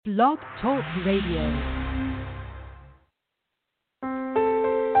Blog Talk Radio.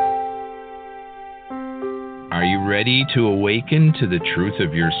 Are you ready to awaken to the truth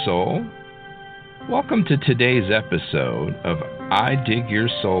of your soul? Welcome to today's episode of I Dig Your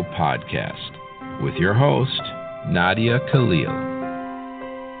Soul podcast with your host, Nadia Khalil.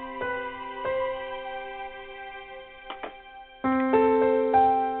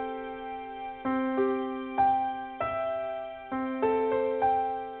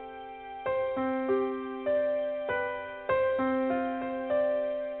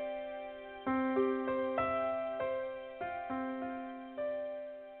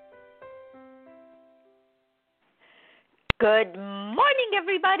 Good morning,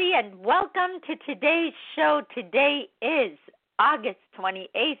 everybody, and welcome to today's show. Today is August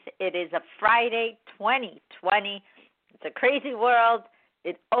 28th. It is a Friday, 2020. It's a crazy world.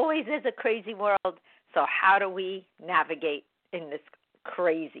 It always is a crazy world. So how do we navigate in this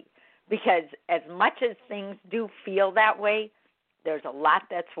crazy? Because as much as things do feel that way, there's a lot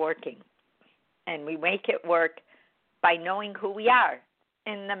that's working. And we make it work by knowing who we are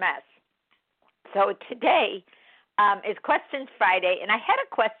in the mess. So today is Questions Friday, and I had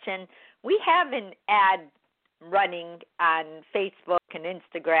a question. We have an ad running on Facebook and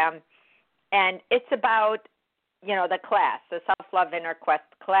Instagram, and it's about, the class, the Self-Love Inner Quest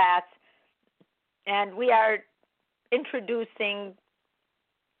class, and we are introducing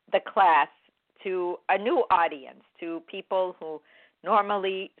the class to a new audience, to people who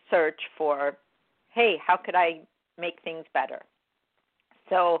normally search for, hey, how could I make things better?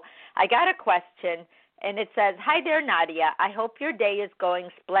 So I got a question. And it says, "Hi there, Nadia. I hope your day is going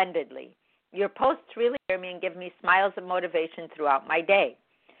splendidly. Your posts really cheer me and give me smiles of motivation throughout my day.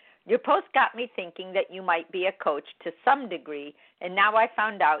 Your post got me thinking that you might be a coach to some degree, and now I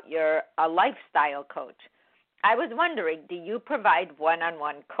found out you're a lifestyle coach. I was wondering, do you provide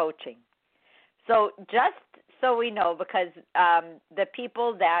one-on-one coaching?" So just so we know, because the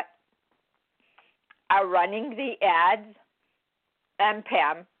people that are running the ads, and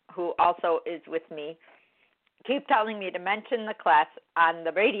Pam, who also is with me, keep telling me to mention the class on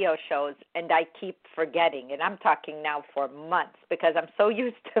the radio shows, and I keep forgetting. And I'm talking now for months because I'm so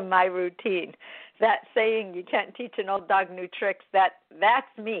used to my routine. That saying, you can't teach an old dog new tricks,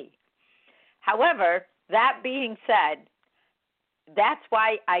 that's me. However, that being said, that's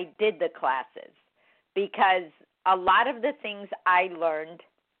why I did the classes, because a lot of the things I learned,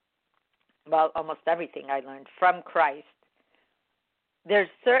 well, almost everything I learned from Christ, there's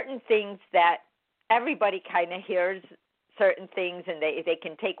certain things that everybody kind of hears certain things, and they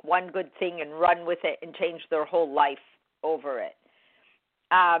can take one good thing and run with it and change their whole life over it.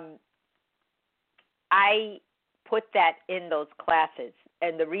 I put that in those classes,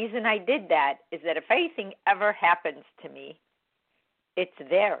 and the reason I did that is that if anything ever happens to me, it's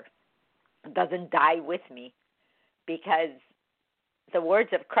there. It doesn't die with me, because the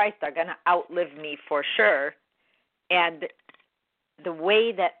words of Christ are going to outlive me for sure, and the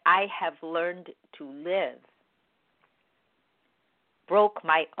way that I have learned to live broke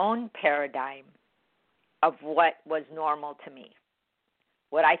my own paradigm of what was normal to me.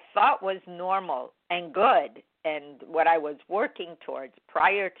 What I thought was normal and good, and what I was working towards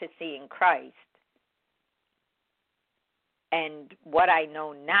prior to seeing Christ, and what I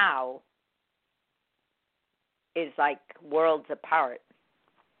know now is like worlds apart.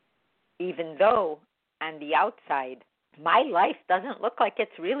 Even though on the outside, my life doesn't look like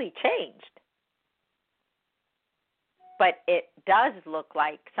it's really changed. But it does look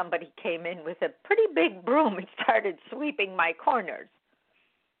like somebody came in with a pretty big broom and started sweeping my corners.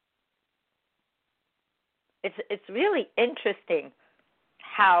 It's really interesting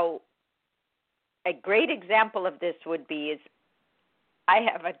how a great example of this would be is I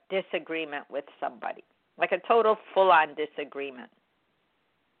have a disagreement with somebody, like a total full-on disagreement.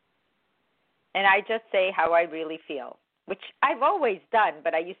 And I just say how I really feel, which I've always done,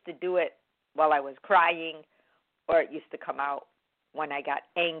 but I used to do it while I was crying, or it used to come out when I got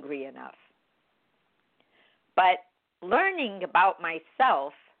angry enough. But learning about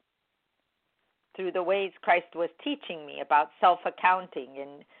myself through the ways Christ was teaching me about self-accounting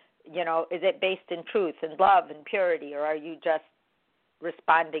and, is it based in truth and love and purity, or are you just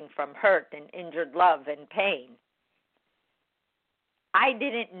responding from hurt and injured love and pain? I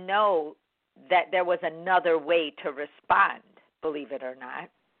didn't know that there was another way to respond, believe it or not.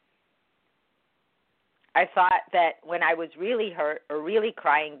 I thought that when I was really hurt or really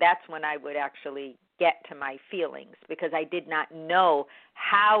crying, that's when I would actually get to my feelings, because I did not know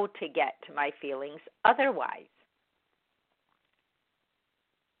how to get to my feelings otherwise.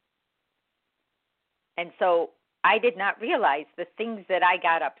 And so I did not realize the things that I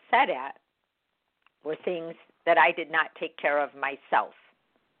got upset at were things that I did not take care of myself.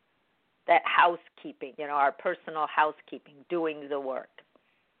 That housekeeping, our personal housekeeping, doing the work.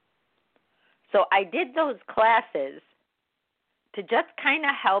 So I did those classes to just kind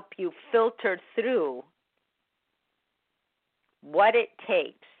of help you filter through what it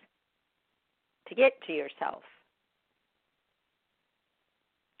takes to get to yourself.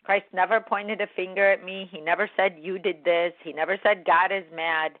 Christ never pointed a finger at me. He never said, you did this. He never said, God is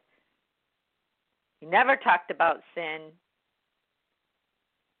mad. He never talked about sin.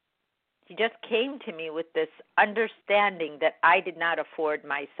 He just came to me with this understanding that I did not afford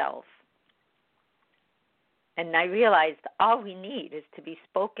myself. And I realized all we need is to be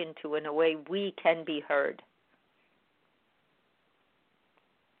spoken to in a way we can be heard.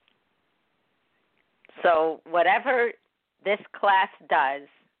 So whatever this class does,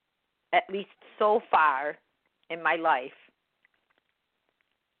 at least so far in my life,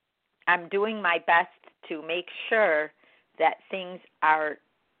 I'm doing my best to make sure that things are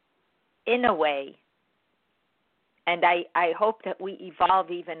in a way, and I hope that we evolve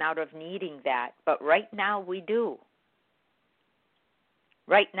even out of needing that, but right now we do.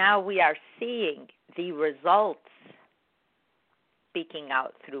 Right now we are seeing the results speaking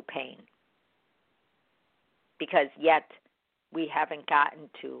out through pain, because yet we haven't gotten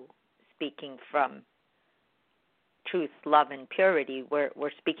to speaking from truth, love, and purity. We're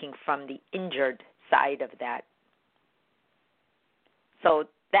speaking from the injured side of that. So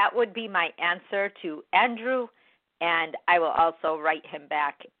that would be my answer to Andrew, and I will also write him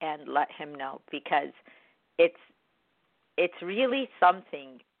back and let him know, because it's really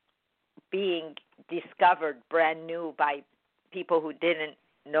something being discovered brand new by people who didn't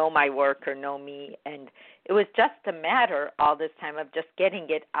know my work or know me, and it was just a matter all this time of just getting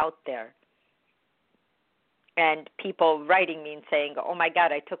it out there. And people writing me and saying, oh my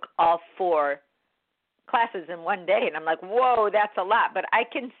God, I took all 4 classes in one day. And I'm like, whoa, that's a lot. But I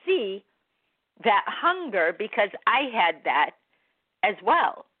can see that hunger because I had that as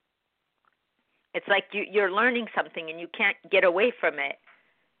well. It's like you're learning something and you can't get away from it.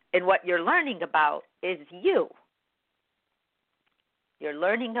 And what you're learning about is you. You're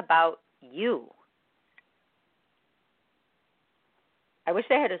learning about you. I wish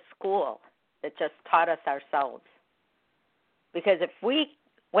I had a school that just taught us ourselves. Because if we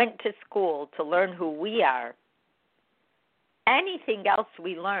went to school to learn who we are, anything else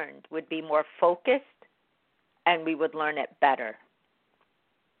we learned would be more focused and we would learn it better.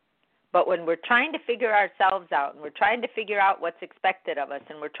 But when we're trying to figure ourselves out and we're trying to figure out what's expected of us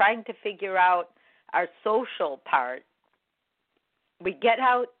and we're trying to figure out our social part, we get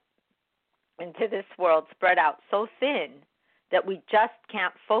out into this world spread out so thin that we just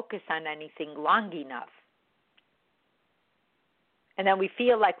can't focus on anything long enough. And then we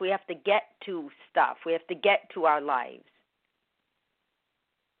feel like we have to get to stuff. We have to get to our lives.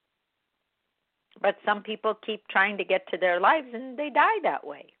 But some people keep trying to get to their lives and they die that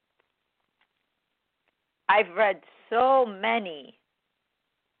way. I've read so many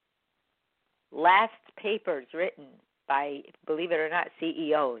last papers written by, believe it or not,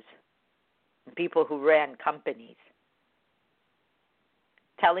 CEOs, people who ran companies,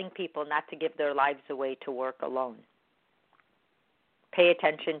 telling people not to give their lives away to work alone. Pay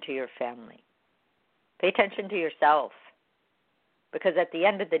attention to your family. Pay attention to yourself. Because at the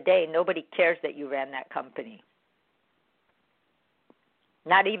end of the day, nobody cares that you ran that company.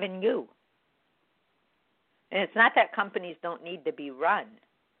 Not even you. And it's not that companies don't need to be run,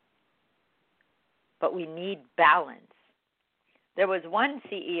 but we need balance. There was one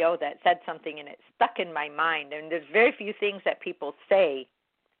CEO that said something, and it stuck in my mind. And there's very few things that people say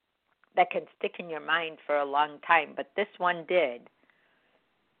that can stick in your mind for a long time, but this one did.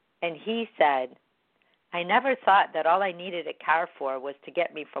 And he said, I never thought that all I needed a car for was to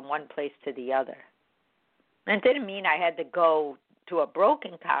get me from one place to the other. And it didn't mean I had to go to a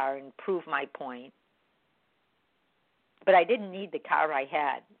broken car and prove my point. But I didn't need the car I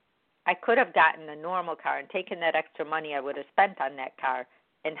had. I could have gotten a normal car and taken that extra money I would have spent on that car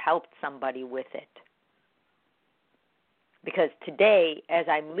and helped somebody with it. Because today, as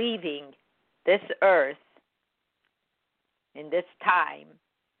I'm leaving this earth in this time,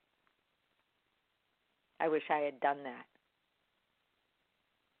 I wish I had done that.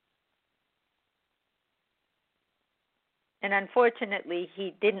 And unfortunately,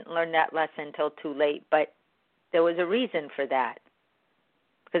 he didn't learn that lesson until too late, but there was a reason for that.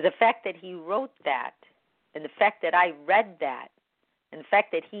 Because the fact that he wrote that, and the fact that I read that, and the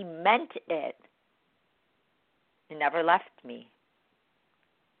fact that he meant it, it never left me.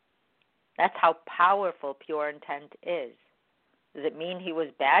 That's how powerful pure intent is. Does it mean he was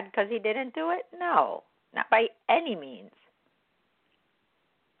bad because he didn't do it? No, not by any means.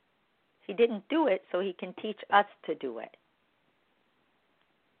 He didn't do it so he can teach us to do it.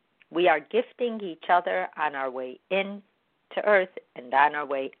 We are gifting each other on our way in to earth and on our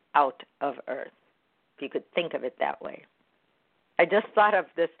way out of earth, if you could think of it that way. I just thought of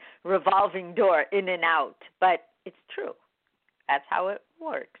this revolving door in and out, but it's true. That's how it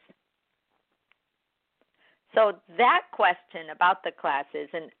works. So that question about the classes,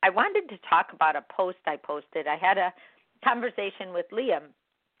 and I wanted to talk about a post I posted. I had a conversation with Liam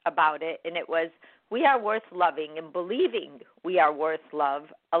about it, and it was, we are worth loving, and believing we are worth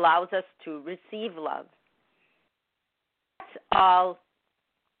love allows us to receive love. That's all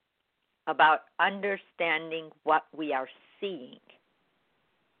about understanding what we are seeing.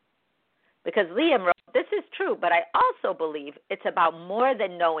 Because Liam wrote, this is true, but I also believe it's about more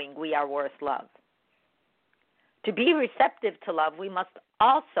than knowing we are worth love. To be receptive to love, we must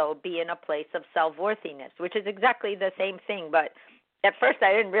also be in a place of self-worthiness, which is exactly the same thing. But at first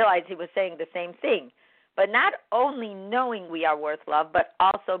I didn't realize he was saying the same thing. But not only knowing we are worth love, but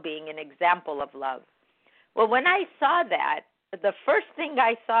also being an example of love. Well, when I saw that, the first thing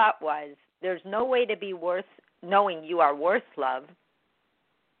I thought was, there's no way to be worth knowing you are worth love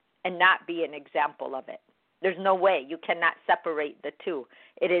and not be an example of it. There's no way. You cannot separate the two.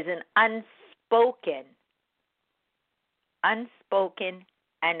 It is an unspoken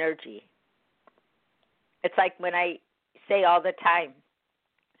energy. It's like when I say all the time,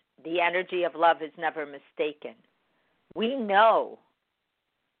 the energy of love is never mistaken. We know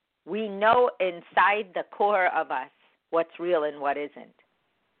inside the core of us what's real and what isn't.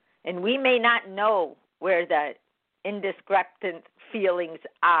 And we may not know where the indiscrepant feelings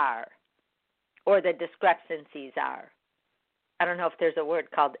are or the discrepancies are. I don't know if there's a word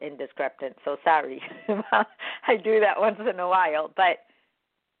called indiscrepant, so sorry. I do that once in a while. But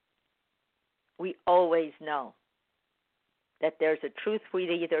we always know that there's a truth we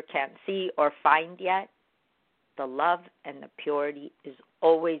either can't see or find yet. The love and the purity is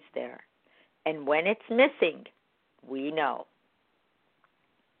always there. And when it's missing, we know.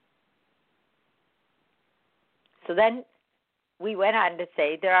 So then we went on to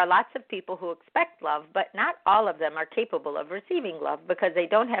say there are lots of people who expect love, but not all of them are capable of receiving love because they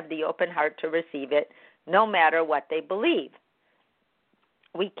don't have the open heart to receive it, no matter what they believe.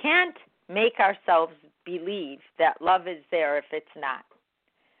 We can't make ourselves believe that love is there if it's not.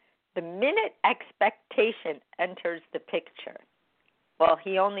 The minute expectation enters the picture, well,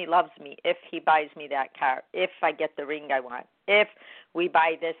 he only loves me if he buys me that car, if I get the ring I want, if we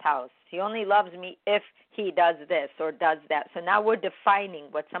buy this house. He only loves me if he does this or does that. So now we're defining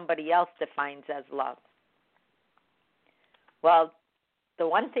what somebody else defines as love. Well, the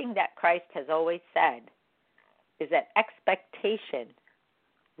one thing that Christ has always said is that expectation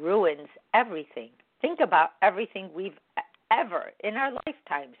ruins everything. Think about everything we've ever in our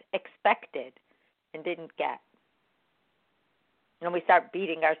lifetimes expected and didn't get. And we start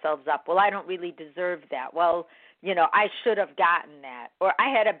beating ourselves up. Well, I don't really deserve that. Well, I should have gotten that. Or I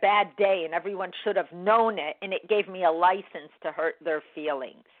had a bad day and everyone should have known it and it gave me a license to hurt their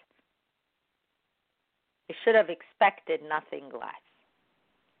feelings. I should have expected nothing less.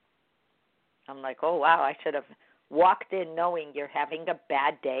 I'm like, oh, wow, I should have walked in knowing you're having a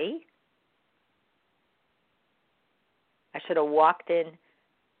bad day. I should have walked in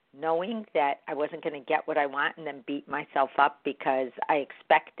knowing that I wasn't going to get what I want and then beat myself up because I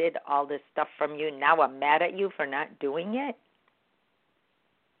expected all this stuff from you. Now I'm mad at you for not doing it.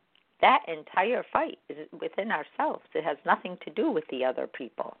 That entire fight is within ourselves. It has nothing to do with the other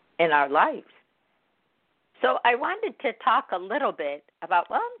people in our lives. So I wanted to talk a little bit about,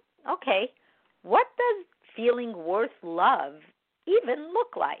 okay, what does feeling worth love even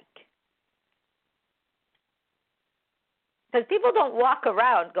look like? Because people don't walk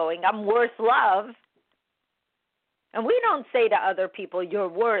around going, I'm worth love. And we don't say to other people, you're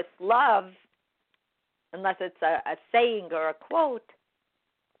worth love, unless it's a saying or a quote.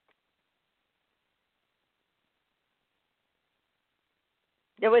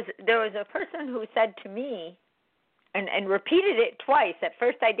 There was a person who said to me, and repeated it twice. At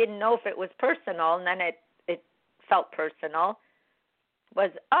first I didn't know if it was personal, and then it felt personal.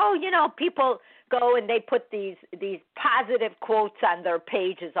 Was, people go and they put these positive quotes on their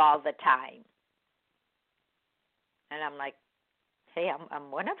pages all the time. And I'm like, hey,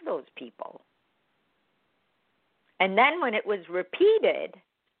 I'm one of those people. And then when it was repeated,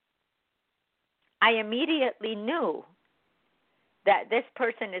 I immediately knew that this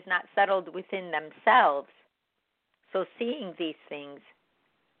person is not settled within themselves. So seeing these things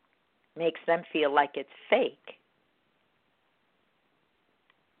makes them feel like it's fake,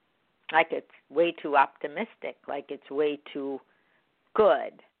 like it's way too optimistic, like it's way too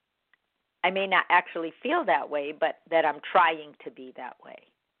good. I may not actually feel that way, but that I'm trying to be that way.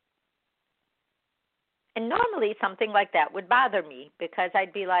 And normally something like that would bother me because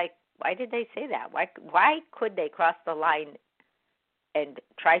I'd be like, why did they say that? Why could they cross the line and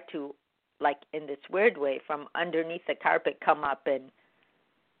try to, like in this weird way, from underneath the carpet come up and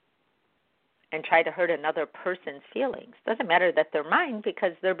try to hurt another person's feelings? Doesn't matter that they're mine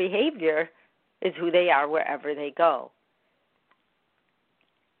because their behavior is who they are wherever they go.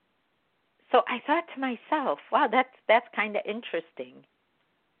 So I thought to myself, wow, that's kind of interesting.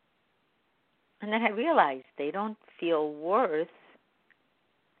 And then I realized they don't feel worth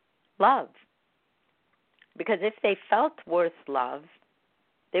love. Because if they felt worth love,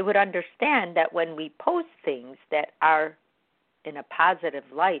 they would understand that when we post things that are in a positive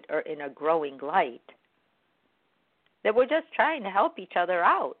light or in a growing light, that we're just trying to help each other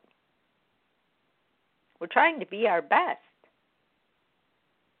out. We're trying to be our best.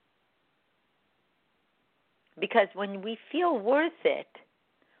 Because when we feel worth it,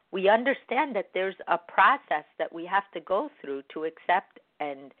 we understand that there's a process that we have to go through to accept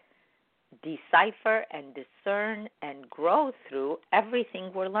and decipher and discern and grow through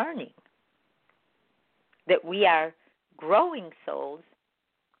everything we're learning. That we are growing souls,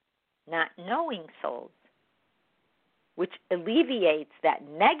 not knowing souls, which alleviates that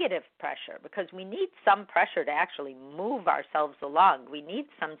negative pressure, because we need some pressure to actually move ourselves along. We need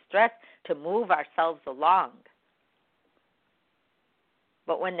some stress to move ourselves along.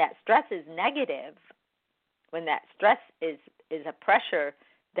 But when that stress is negative, when that stress is a pressure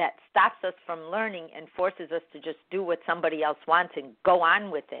that stops us from learning and forces us to just do what somebody else wants and go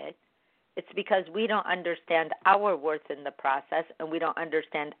on with it, it's because we don't understand our worth in the process, and we don't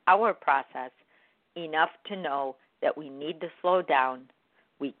understand our process enough to know that we need to slow down.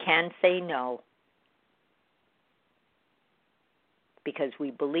 We can say no because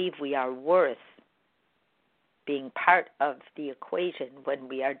we believe we are worth being part of the equation when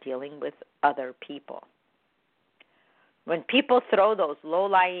we are dealing with other people. When people throw those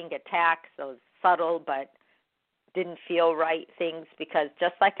low-lying attacks, those subtle but didn't feel right things, because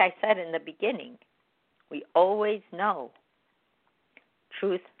just like I said in the beginning, we always know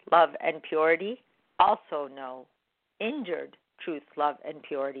truth, love, and purity. Also know injured truth, love, and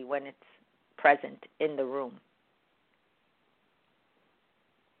purity when it's present in the room.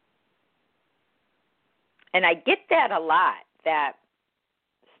 And I get that a lot, that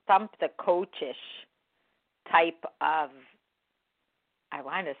stump the coachish type of, I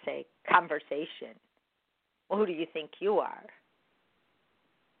want to say, conversation. Well, who do you think you are?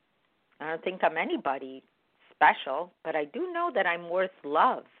 I don't think I'm anybody special, but I do know that I'm worth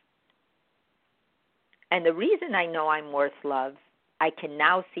love. And the reason I know I'm worth love, I can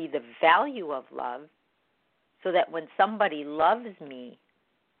now see the value of love, so that when somebody loves me,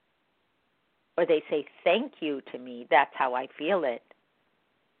 or they say thank you to me, that's how I feel it,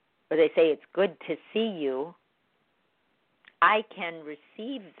 or they say it's good to see you, I can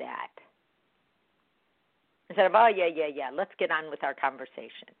receive that. Instead of, oh, yeah, let's get on with our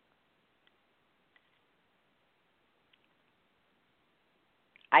conversation.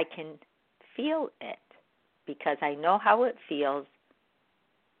 I can feel it because I know how it feels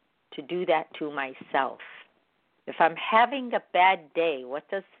to do that to myself. If I'm having a bad day, what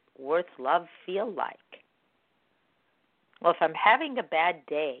does worth love feel like? Well, if I'm having a bad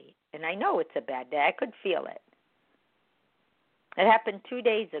day, and I know it's a bad day, I could feel it. It happened 2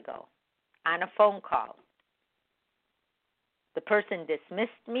 days ago on a phone call. The person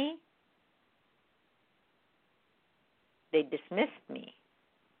dismissed me. They dismissed me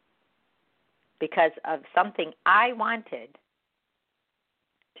because of something I wanted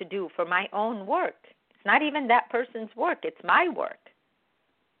to do for my own work. It's not even that person's work. It's my work.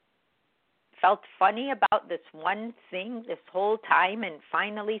 Felt funny about this one thing this whole time, and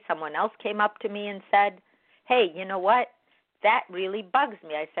finally someone else came up to me and said, hey, you know what? That really bugs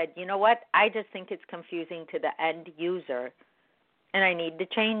me. I said, you know what? I just think it's confusing to the end user, and I need to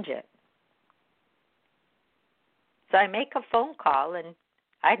change it. So I make a phone call, and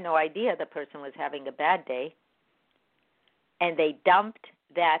I had no idea the person was having a bad day, and they dumped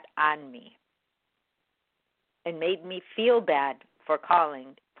that on me and made me feel bad for calling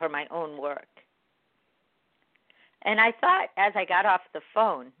for my own work. And I thought as I got off the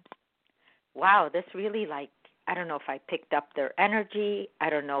phone, wow, this really, I don't know if I picked up their energy. I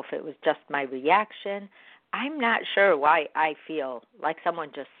don't know if it was just my reaction. I'm not sure why I feel like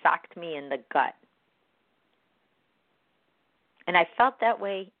someone just socked me in the gut. And I felt that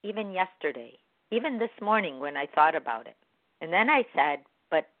way even yesterday, even this morning when I thought about it. And then I said,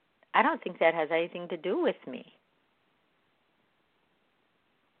 but I don't think that has anything to do with me.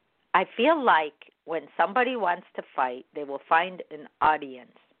 I feel like when somebody wants to fight, they will find an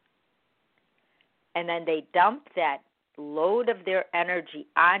audience. And then they dump that load of their energy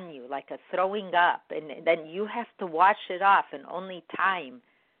on you like a throwing up. And then you have to wash it off, and only time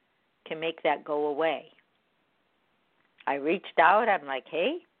can make that go away. I reached out. I'm like,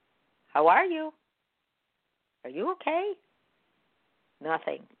 hey, how are you? Are you okay?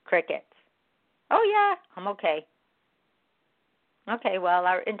 Nothing. Crickets. Oh, yeah, I'm okay. Okay, well,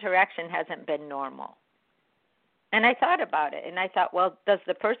 our interaction hasn't been normal. And I thought about it, and I thought, well, does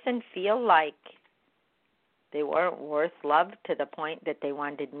the person feel like they weren't worth love to the point that they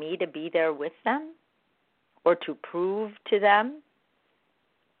wanted me to be there with them, or to prove to them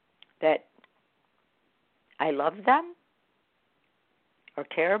that I love them or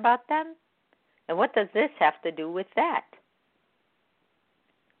care about them? And what does this have to do with that?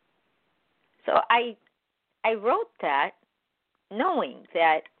 So I wrote that knowing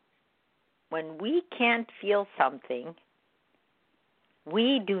that when we can't feel something,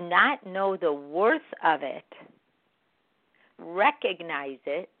 we do not know the worth of it, recognize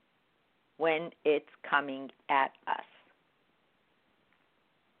it when it's coming at us,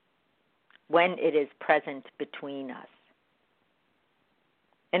 when it is present between us.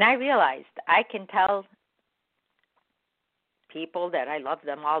 And I realized I can tell people that I love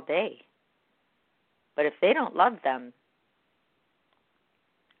them all day, but if they don't love them,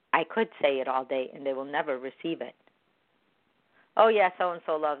 I could say it all day and they will never receive it. Oh, yeah,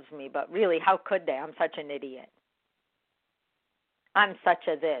 so-and-so loves me, but really, how could they? I'm such an idiot. I'm such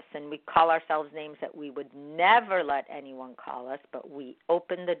a this, and we call ourselves names that we would never let anyone call us, but we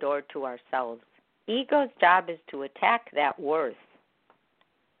open the door to ourselves. Ego's job is to attack that worth.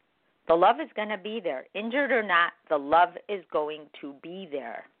 The love is going to be there. Injured or not, the love is going to be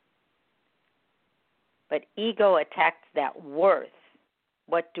there. But ego attacks that worth.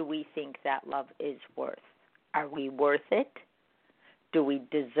 What do we think that love is worth? Are we worth it? Do we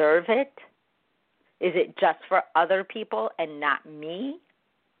deserve it? Is it just for other people and not me?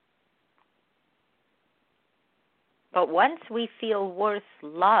 But once we feel worth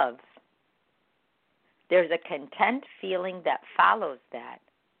love, there's a content feeling that follows that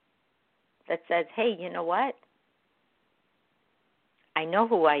says, hey, you know what? I know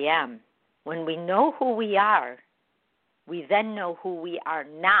who I am. When we know who we are, we then know who we are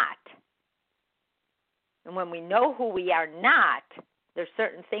not. And when we know who we are not, there's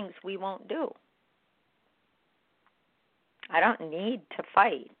certain things we won't do. I don't need to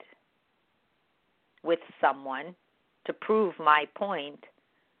fight with someone to prove my point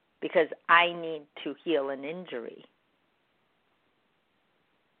because I need to heal an injury.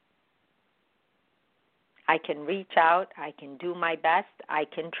 I can reach out, I can do my best, I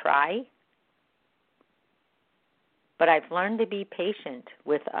can try, but I've learned to be patient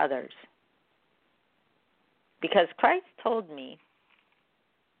with others. Because Christ told me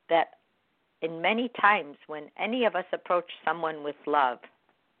that in many times when any of us approach someone with love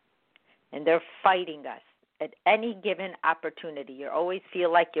and they're fighting us at any given opportunity, you always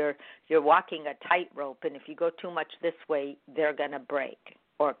feel like you're walking a tightrope, and if you go too much this way, they're going to break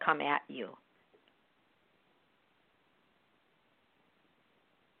or come at you.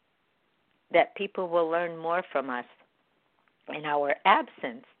 That people will learn more from us in our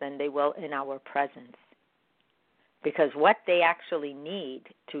absence than they will in our presence. Because what they actually need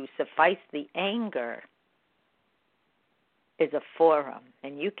to suffice the anger is a forum.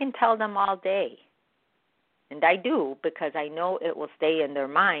 And you can tell them all day. And I do, because I know it will stay in their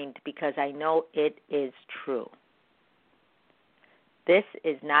mind, because I know it is true. This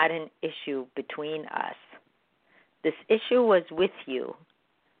is not an issue between us. This issue was with you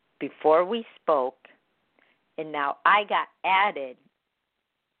before we spoke, and now I got added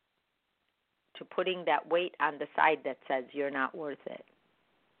to putting that weight on the side that says you're not worth it.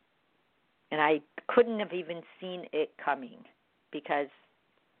 And I couldn't have even seen it coming because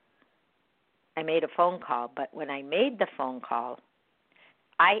I made a phone call. But when I made the phone call,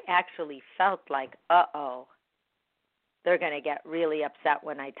 I actually felt like, uh-oh, they're going to get really upset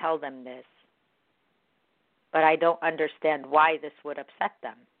when I tell them this. But I don't understand why this would upset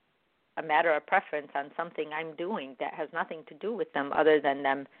them. A matter of preference on something I'm doing that has nothing to do with them other than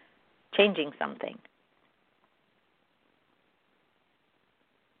them changing something.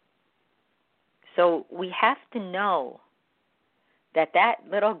 So we have to know that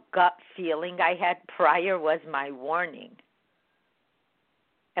little gut feeling I had prior was my warning.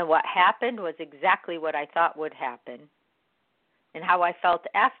 And what happened was exactly what I thought would happen. And how I felt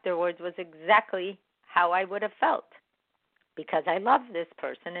afterwards was exactly how I would have felt, because I love this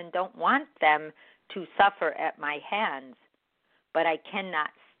person and don't want them to suffer at my hands, but I cannot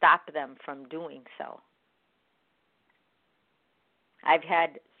stop them from doing so. I've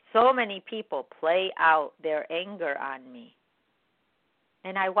had so many people play out their anger on me,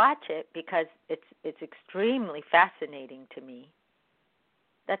 and I watch it because it's extremely fascinating to me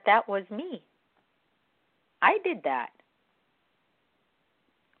that was me. I did that.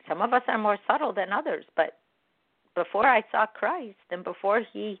 Some of us are more subtle than others, but before I saw Christ and before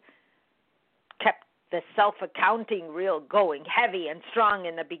he kept the self-accounting reel going heavy and strong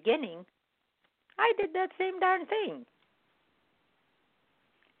in the beginning, I did that same darn thing.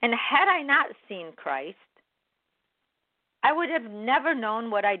 And had I not seen Christ, I would have never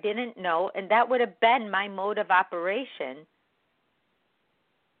known what I didn't know, and that would have been my mode of operation.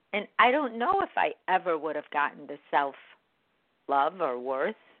 And I don't know if I ever would have gotten to self-love or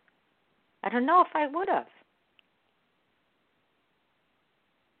worth. I don't know if I would have.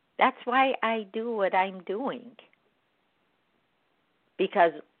 That's why I do what I'm doing.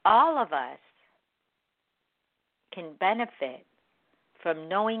 Because all of us can benefit from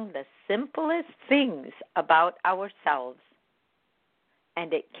knowing the simplest things about ourselves,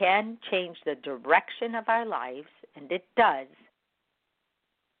 and it can change the direction of our lives, and it does,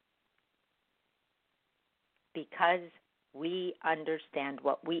 because we understand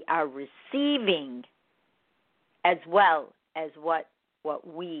what we are receiving as well as what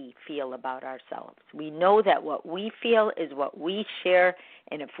we feel about ourselves. We know that what we feel is what we share,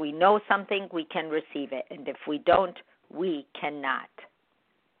 and if we know something, we can receive it, and if we don't, we cannot.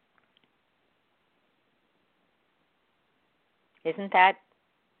 Isn't that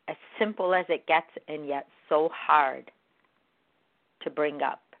as simple as it gets, and yet so hard to bring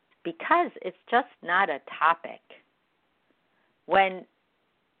up? Because it's just not a topic. When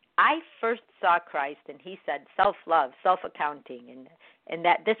I first saw Christ and he said self-love, self-accounting, and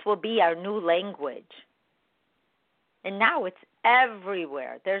that this will be our new language. And now it's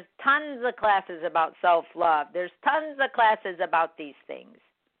everywhere. There's tons of classes about self-love. There's tons of classes about these things.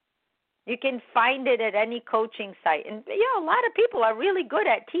 You can find it at any coaching site. And, a lot of people are really good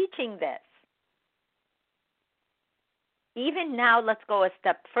at teaching this. Even now, let's go a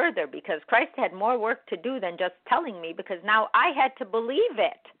step further, because Christ had more work to do than just telling me, because now I had to believe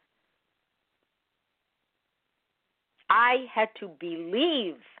it. I had to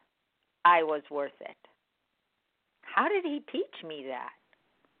believe I was worth it. How did he teach me that?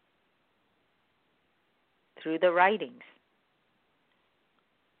 Through the writings.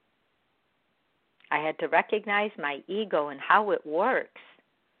 I had to recognize my ego and how it works,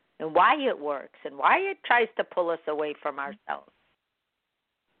 and why it works, and why it tries to pull us away from ourselves.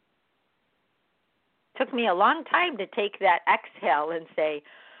 It took me a long time to take that exhale and say,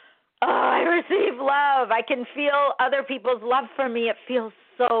 oh, I receive love. I can feel other people's love for me. It feels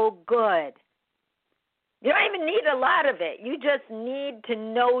so good. You don't even need a lot of it. You just need to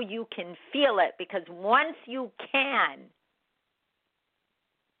know you can feel it, because once you can,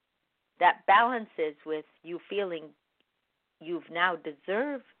 that balances with you feeling you've now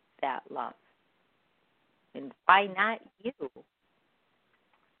deserved that love. And why not you?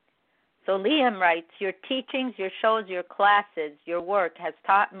 So Liam writes, your teachings, your shows, your classes, your work has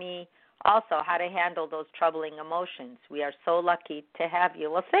taught me also how to handle those troubling emotions. We are so lucky to have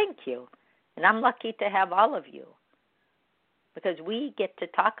you. Well, thank you. And I'm lucky to have all of you, because we get to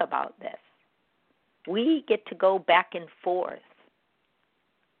talk about this. We get to go back and forth.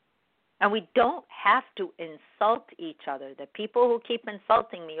 And we don't have to insult each other. The people who keep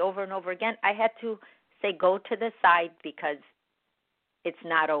insulting me over and over again, I had to say, go to the side, because it's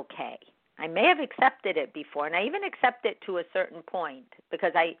not okay. I may have accepted it before, and I even accept it to a certain point,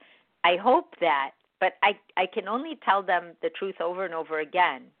 because I hope that, but I can only tell them the truth over and over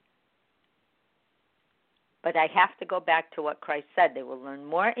again. But I have to go back to what Christ said. They will learn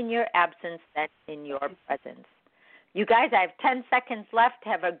more in your absence than in your presence. You guys, I have 10 seconds left.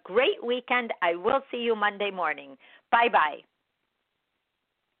 Have a great weekend. I will see you Monday morning. Bye-bye.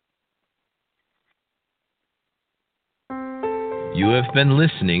 You have been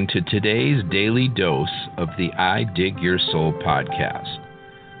listening to today's daily dose of the I Dig Your Soul podcast.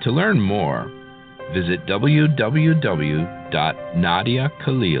 To learn more, visit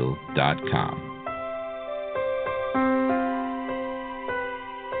www.nadiakhalil.com.